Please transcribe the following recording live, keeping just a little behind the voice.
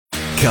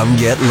Come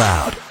get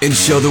loud and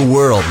show the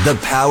world the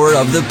power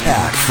of the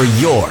pack for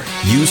your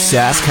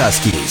USask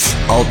Huskies.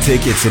 All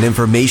tickets and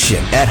information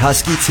at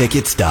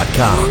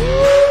huskytickets.com.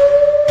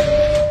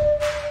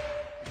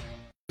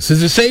 So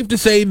is it safe to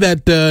say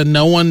that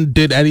no one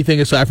did anything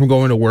aside from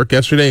going to work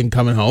yesterday and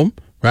coming home,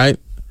 right?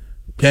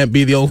 Can't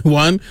be the only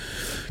one.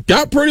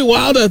 Got pretty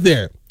wild out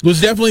there. Was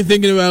definitely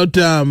thinking about,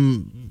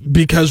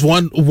 because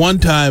one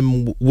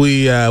time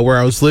we, where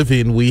I was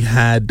living, we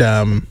had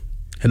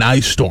an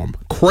ice storm.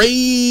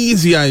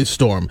 Crazy ice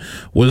storm.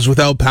 Was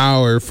without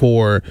power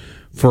for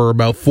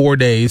about 4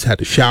 days, had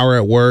to shower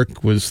at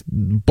work, was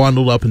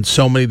bundled up in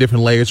so many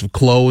different layers of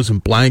clothes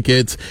and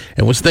blankets,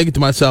 and was thinking to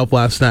myself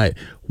last night,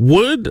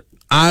 would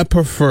I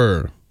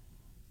prefer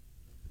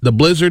the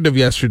blizzard of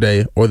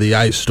yesterday or the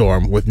ice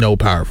storm with no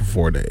power for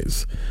 4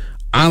 days?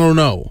 I don't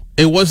know.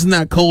 It wasn't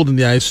that cold in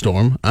the ice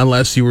storm,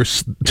 unless you were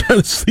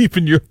trying to sleep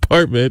in your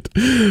apartment.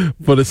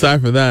 But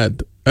aside from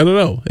that, I don't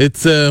know.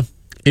 It's a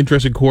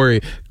interesting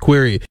query.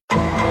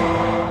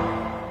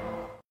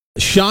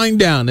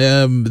 Shinedown,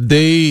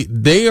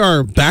 they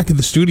are back in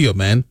the studio,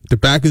 man. They're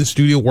back in the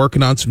studio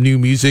working on some new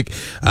music.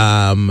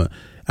 I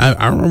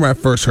remember I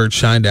first heard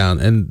Shinedown,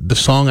 and the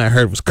song I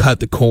heard was Cut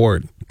the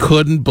Cord.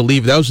 Couldn't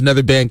believe it. That was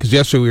another band, because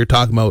yesterday we were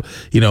talking about,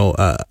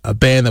 a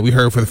band that we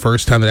heard for the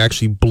first time that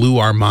actually blew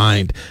our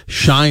mind.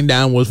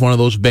 Shinedown was one of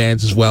those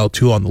bands as well,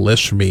 too, on the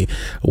list for me.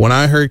 When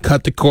I heard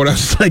Cut the Cord, I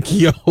was like,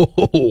 yo,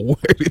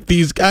 where did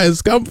these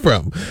guys come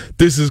from?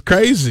 This is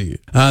crazy.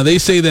 They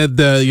say that,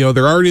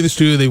 they're already in the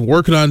studio. They've been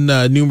working on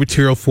new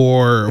material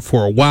for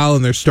a while,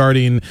 and they're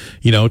starting,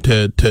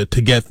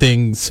 to get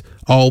things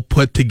all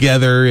put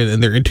together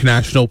in their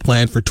international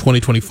plan for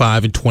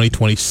 2025 and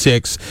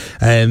 2026.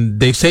 And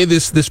they say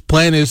this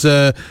plan is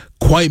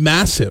quite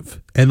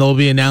massive, and they'll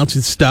be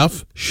announcing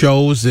stuff,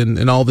 shows,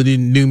 and all the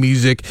new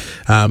music,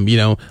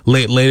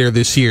 later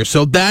this year.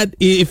 So that,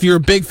 if you're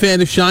a big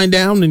fan of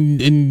Shinedown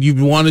and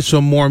you've wanted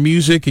some more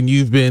music, and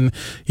you've been,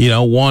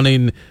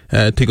 wanting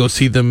to go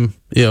see them,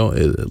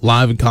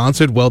 live in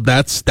concert, well,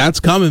 that's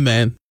coming,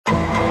 man.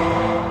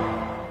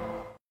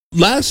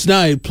 Last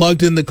night,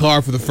 plugged in the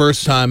car for the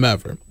first time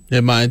ever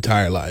in my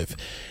entire life.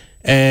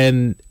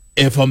 And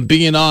if I'm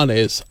being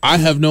honest, I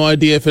have no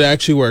idea if it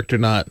actually worked or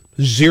not.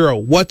 Zero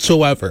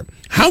whatsoever.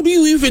 How do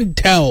you even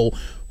tell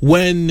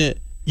when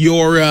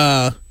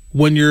your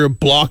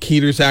block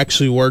heater's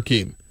actually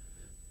working?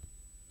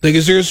 Like,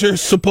 is there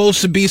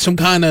supposed to be some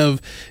kind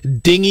of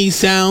dingy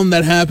sound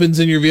that happens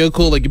in your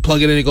vehicle? Like, you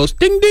plug it in and it goes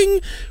ding ding.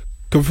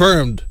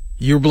 Confirmed.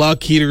 Your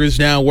block heater is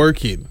now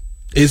working.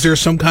 Is there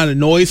some kind of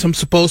noise I'm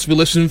supposed to be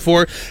listening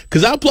for?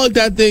 Because I plugged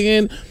that thing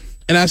in,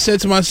 and I said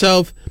to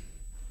myself,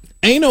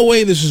 ain't no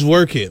way this is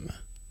working.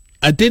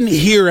 I didn't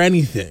hear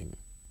anything.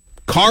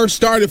 Car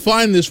started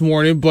fine this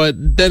morning, but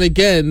then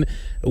again,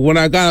 when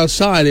I got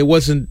outside, it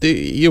was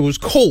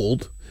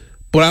cold,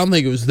 but I don't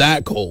think it was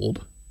that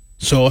cold.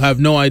 So I have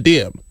no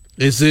idea.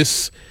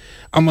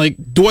 I'm like,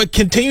 do I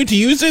continue to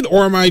use it,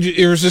 or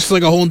is this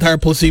like a whole entire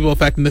placebo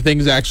effect and the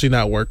thing's actually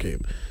not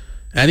working?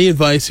 Any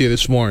advice here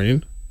this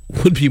morning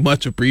would be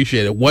much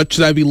appreciated. What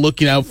should I be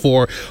looking out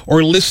for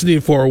or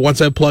listening for once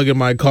I plug in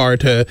my car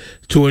to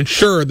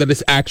ensure that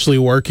it's actually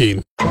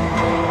working?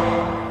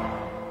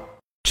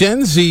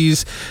 Gen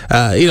Zs,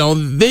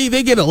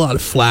 they get a lot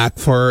of flack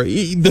for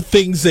the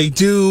things they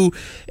do,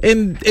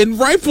 and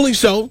rightfully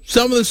so.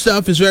 Some of the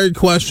stuff is very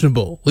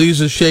questionable.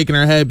 Lisa's shaking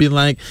her head, being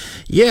like,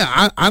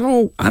 "Yeah, I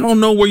don't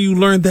know where you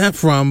learned that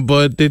from,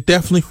 but it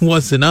definitely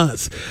wasn't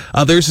us."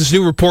 There's this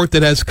new report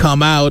that has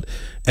come out,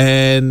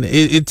 and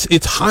it's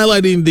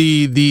highlighting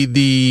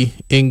the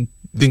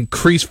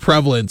increased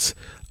prevalence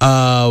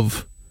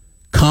of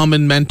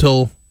common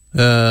mental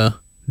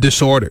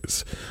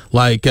disorders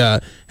like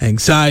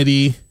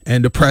anxiety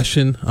and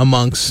depression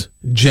amongst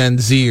Gen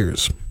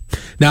Zers.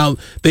 Now,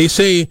 they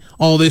say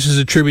all this is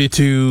attributed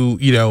to,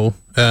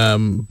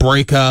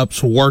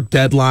 breakups, work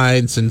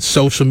deadlines, and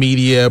social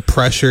media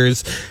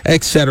pressures,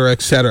 etc.,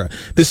 etc.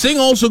 This thing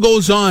also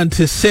goes on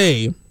to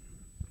say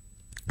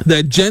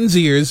that Gen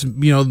Zers,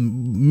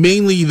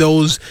 mainly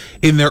those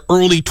in their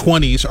early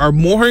 20s, are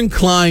more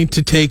inclined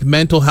to take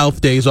mental health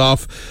days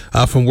off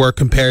from work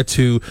compared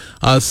to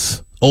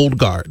us old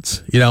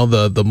guards,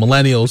 the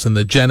millennials and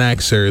the Gen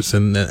Xers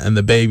and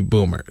the baby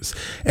boomers.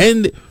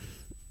 And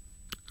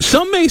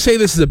some may say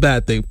this is a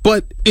bad thing,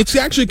 but it's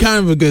actually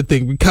kind of a good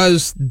thing,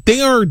 because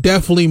they are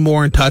definitely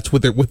more in touch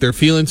with their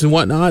feelings and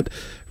whatnot,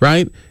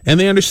 right? And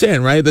they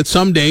understand, right, that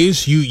some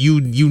days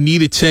you need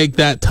to take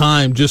that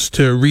time just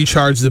to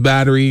recharge the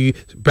batteries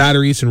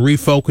and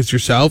refocus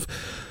yourself,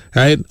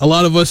 right? A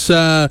lot of us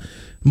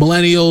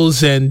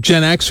millennials and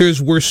Gen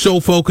Xers, we're so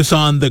focused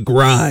on the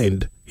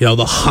grind,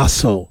 the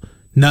hustle.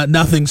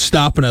 Nothing's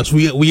stopping us.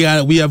 We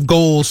have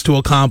goals to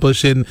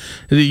accomplish, and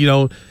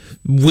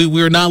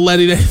we're not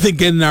letting anything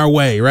get in our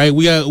way, right?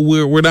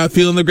 We're not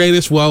feeling the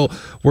greatest. Well,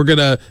 we're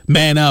gonna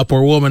man up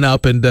or woman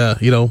up and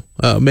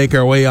make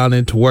our way on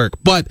into work.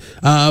 But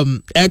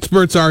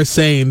experts are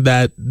saying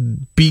that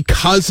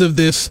because of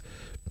this,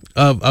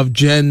 of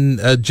Gen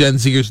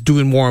Zers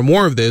doing more and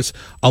more of this,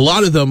 a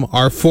lot of them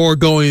are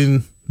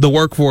foregoing the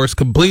workforce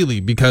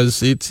completely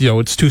because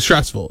it's too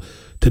stressful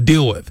to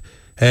deal with,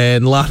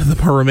 and a lot of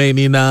them are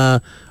remaining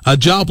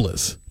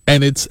jobless,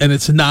 and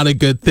it's not a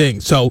good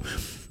thing. So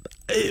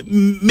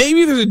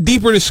maybe there's a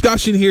deeper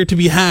discussion here to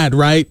be had,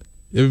 right?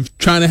 Of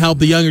trying to help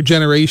the younger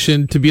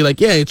generation to be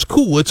like, yeah, it's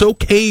cool, it's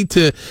okay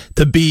to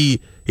be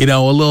a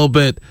little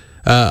bit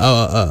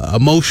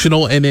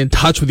emotional and in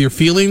touch with your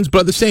feelings,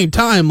 but at the same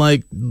time,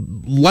 like,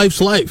 life's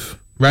life,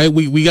 right?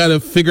 We got to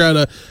figure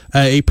out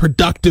a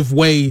productive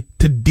way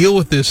to deal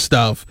with this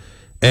stuff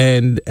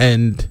and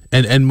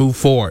move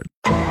forward.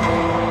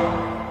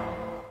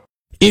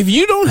 If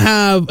you don't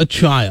have a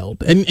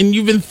child and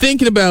you've been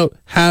thinking about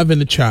having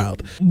a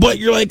child, but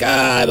you're like,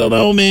 I don't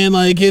know, man,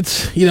 like,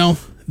 it's,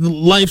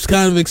 life's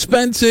kind of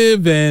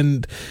expensive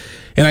and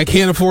I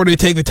can't afford to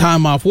take the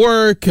time off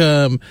work.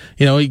 Even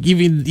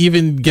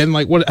getting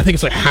like what I think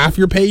it's like half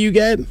your pay you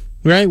get,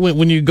 right?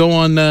 When you go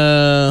on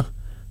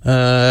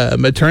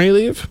maternity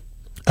leave,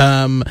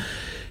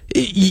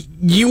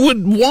 you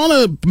would want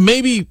to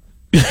maybe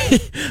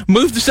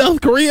move to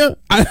South Korea.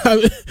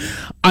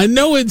 I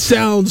know it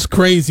sounds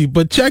crazy,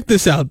 but check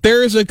this out.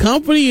 There is a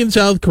company in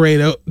South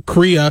Korea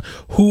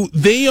who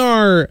they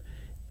are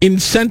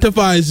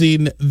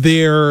incentivizing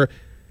their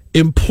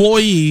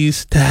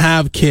employees to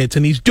have kids,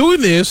 and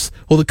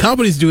the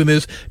company's doing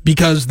this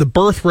because the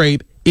birth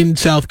rate in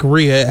South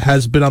Korea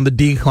has been on the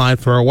decline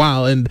for a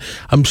while, and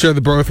I'm sure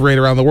the birth rate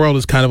around the world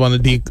is kind of on a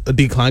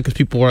decline because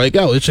people are like,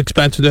 oh, it's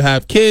expensive to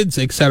have kids,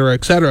 etc.,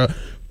 etc.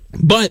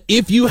 But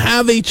if you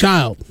have a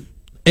child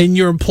and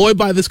you're employed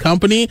by this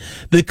company,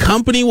 the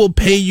company will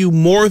pay you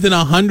more than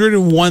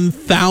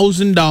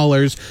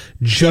 $101,000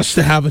 just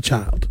to have a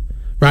child.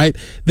 Right?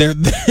 They're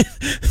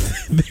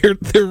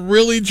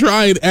really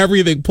trying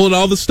everything, pulling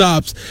all the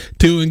stops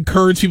to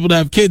encourage people to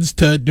have kids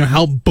to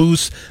help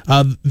boost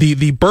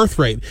the birth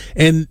rate.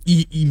 And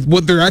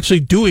what they're actually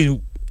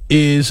doing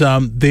is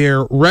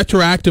they're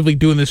retroactively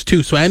doing this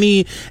too. So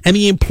any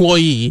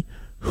employee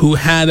who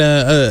had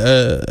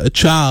a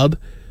child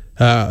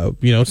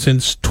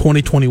since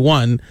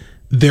 2021,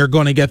 they're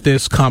going to get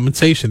this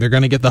compensation. They're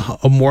going to get the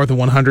more than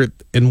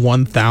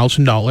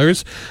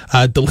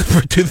 $101,000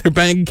 delivered to their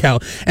bank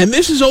account. And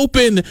this is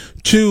open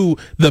to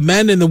the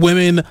men and the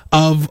women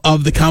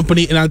of the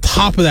company. And on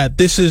top of that,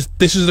 this is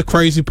the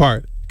crazy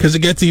part, because it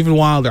gets even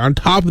wilder. On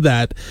top of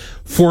that,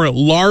 for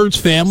large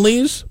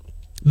families,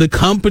 the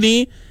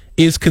company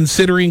is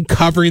considering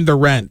covering the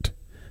rent.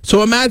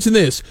 So imagine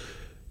this.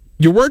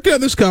 You're working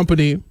at this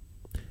company.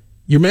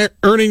 You're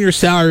earning your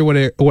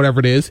salary, whatever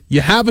it is.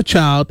 You have a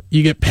child.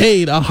 You get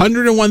paid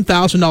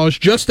 $101,000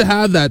 just to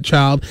have that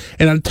child,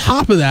 and on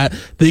top of that,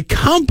 the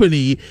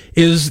company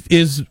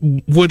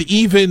would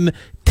even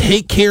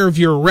take care of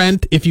your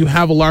rent if you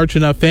have a large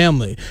enough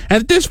family.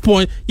 And at this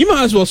point, you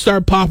might as well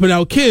start popping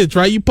out kids,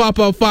 right? You pop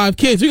out 5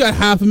 kids, you got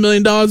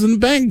 $500,000 in the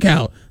bank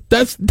account.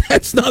 That's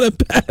not a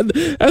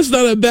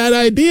bad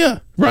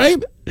idea,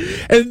 right?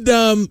 And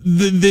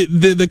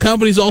the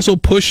company's also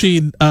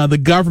pushing the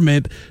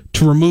government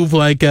to remove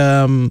like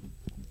the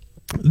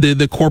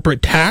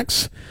corporate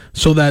tax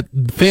so that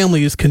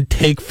families can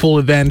take full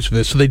advantage of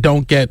this, so they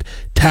don't get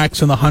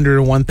taxed on the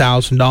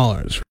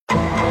 $101,000.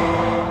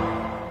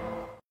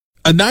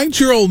 A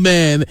 9-year-old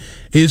man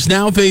is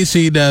now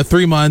facing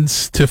 3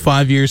 months to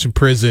 5 years in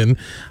prison,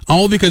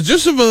 all because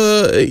just of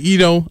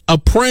a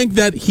prank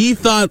that he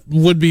thought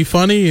would be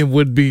funny and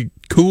would be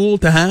cool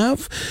to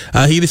have.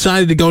 He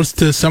decided to go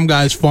to some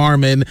guy's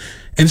farm and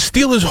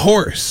steal his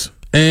horse,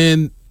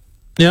 and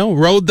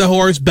rode the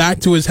horse back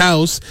to his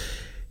house,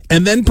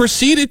 and then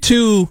proceeded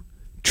to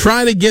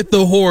try to get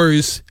the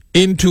horse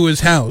into his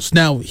house.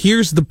 Now,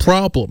 here's the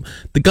problem.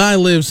 The guy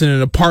lives in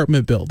an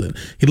apartment building.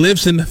 He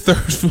lives on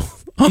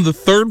the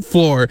third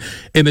floor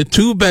in a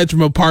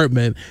 2-bedroom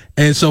apartment.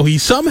 And so he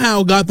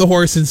somehow got the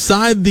horse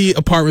inside the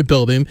apartment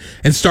building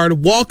and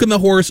started walking the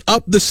horse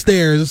up the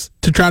stairs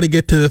to try to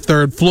get to the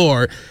 3rd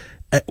floor.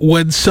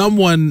 When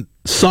someone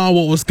saw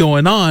what was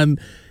going on,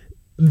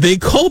 they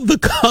called the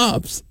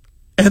cops,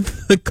 and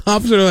the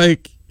cops are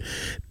like,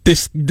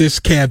 this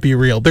can't be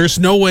real. There's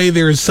no way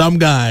there is some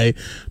guy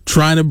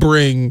trying to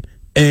bring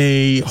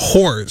a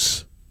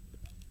horse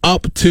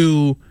up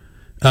to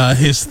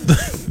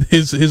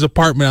his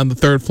apartment on the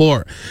 3rd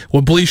floor.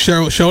 When police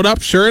showed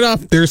up, sure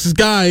enough, there's this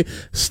guy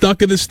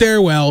stuck in the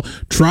stairwell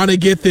trying to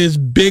get this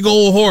big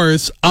old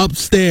horse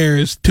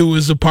upstairs to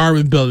his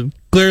apartment building.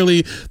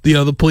 Clearly,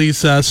 the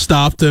police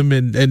stopped him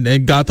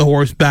and got the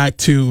horse back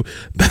to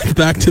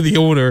the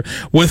owner.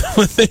 When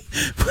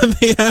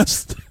they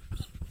asked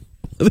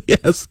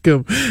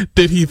him,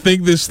 did he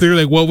think this through?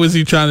 Like, what was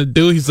he trying to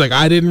do? He's like,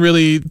 I didn't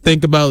really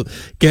think about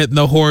getting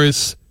the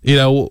horse,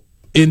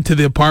 into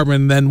the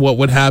apartment and then what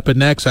would happen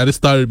next. I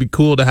just thought it'd be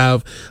cool to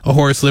have a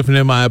horse living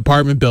in my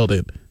apartment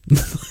building.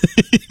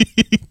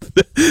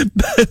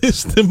 That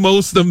is the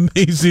most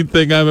amazing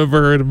thing I've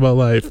ever heard in my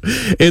life.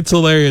 It's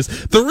hilarious.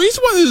 The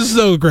reason why this is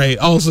so great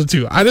also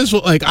too, I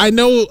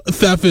know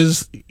theft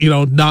is,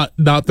 not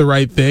the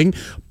right thing,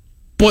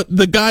 But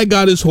the guy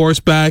got his horse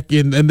back,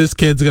 and this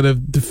kid's gonna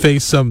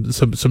face some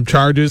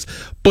charges.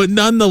 But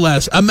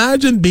nonetheless,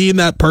 imagine being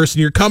that person.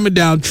 You're coming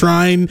down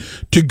trying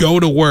to go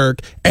to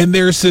work, and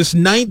there's this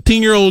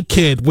 19-year-old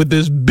kid with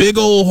this big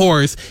old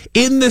horse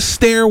in the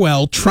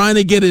stairwell trying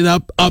to get it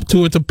up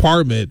to its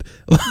apartment.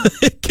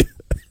 Like,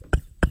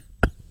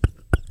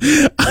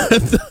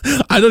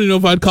 I don't even know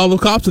if I'd call the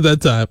cops at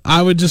that time.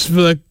 I would just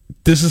feel like,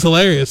 this is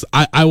hilarious.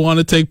 I want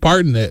to take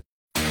part in it.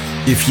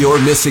 If you're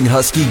missing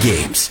Husky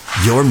games,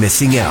 you're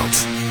missing out.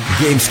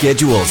 Game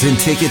schedules and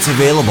tickets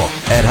available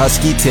at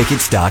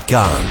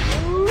huskytickets.com.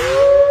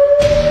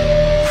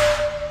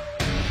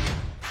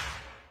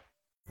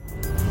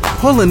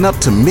 Pulling up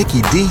to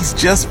Mickey D's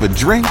just for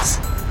drinks?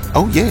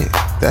 Oh yeah,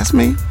 that's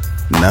me.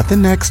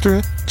 Nothing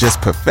extra, just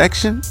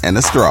perfection and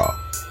a straw.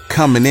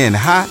 Coming in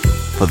hot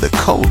for the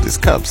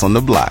coldest cups on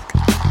the block.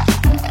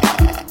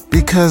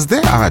 Because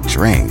there are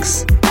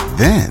drinks.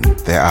 Then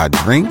there are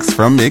drinks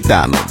from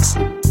McDonald's.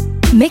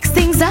 Mix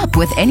things up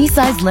with any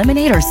size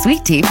lemonade or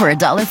sweet tea for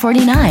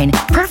 $1.49.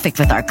 Perfect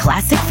with our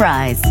classic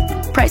fries.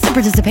 Price and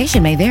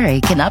participation may vary.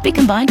 Cannot be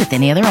combined with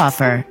any other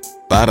offer.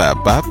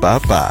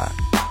 Ba-da-ba-ba-ba.